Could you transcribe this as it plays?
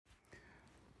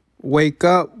Wake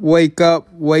up, wake up,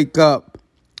 wake up.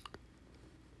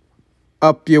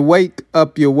 Up your wake,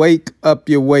 up your wake, up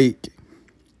your wake.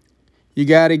 You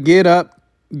got to get up,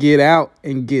 get out,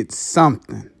 and get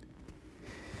something.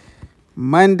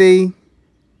 Monday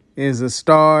is the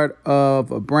start of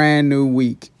a brand new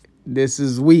week. This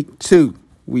is week 2.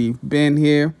 We've been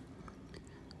here.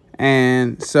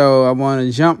 And so I want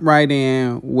to jump right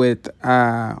in with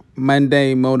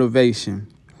Monday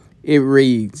motivation. It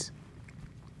reads,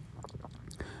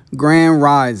 Grand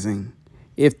Rising.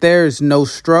 If there is no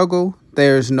struggle,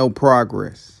 there is no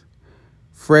progress.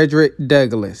 Frederick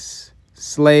Douglass,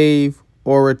 slave,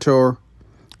 orator,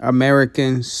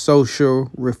 American social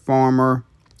reformer,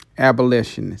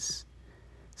 abolitionist.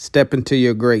 Step into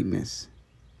your greatness.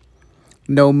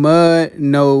 No mud,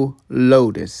 no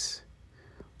lotus.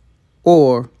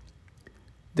 Or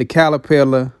the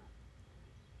caterpillar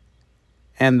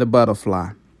and the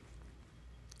butterfly.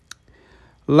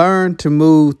 Learn to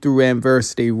move through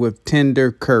adversity with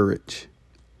tender courage.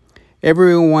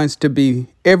 Everyone wants to be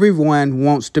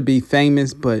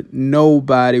famous, but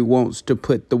nobody wants to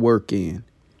put the work in.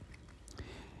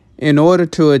 In order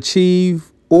to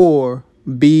achieve or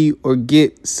be or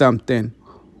get something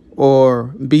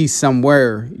or be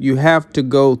somewhere, you have to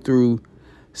go through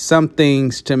some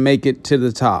things to make it to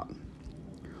the top.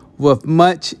 With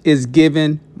much is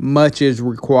given, much is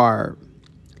required.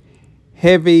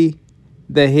 Heavy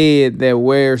the head that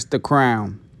wears the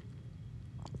crown.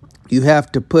 You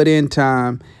have to put in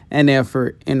time and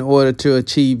effort in order to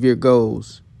achieve your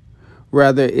goals.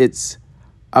 Whether it's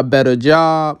a better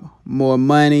job, more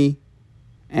money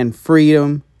and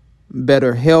freedom,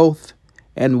 better health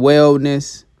and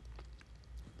wellness.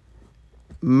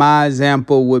 My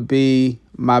example would be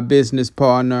my business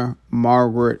partner,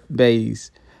 Margaret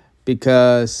Bays,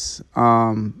 because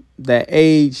the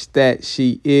age that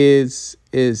she is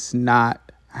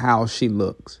not how she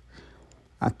looks.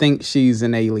 I think she's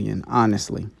an alien,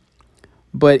 honestly.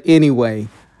 But anyway,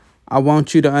 I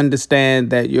want you to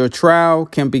understand that your trial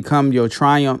can become your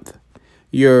triumph.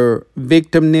 Your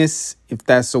victimness, if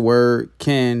that's a word,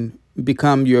 can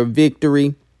become your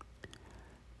victory.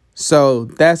 So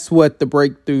that's what the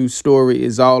breakthrough story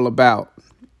is all about.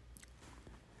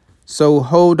 So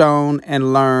hold on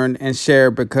and learn and share,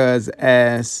 because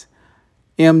as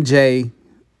MJ,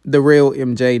 the real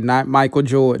MJ, not Michael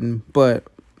Jordan, but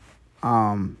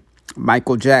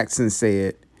Michael Jackson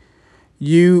said,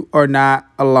 you are not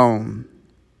alone.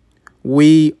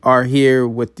 We are here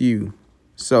with you.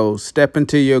 So step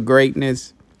into your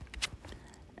greatness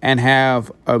and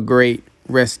have a great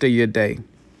rest of your day.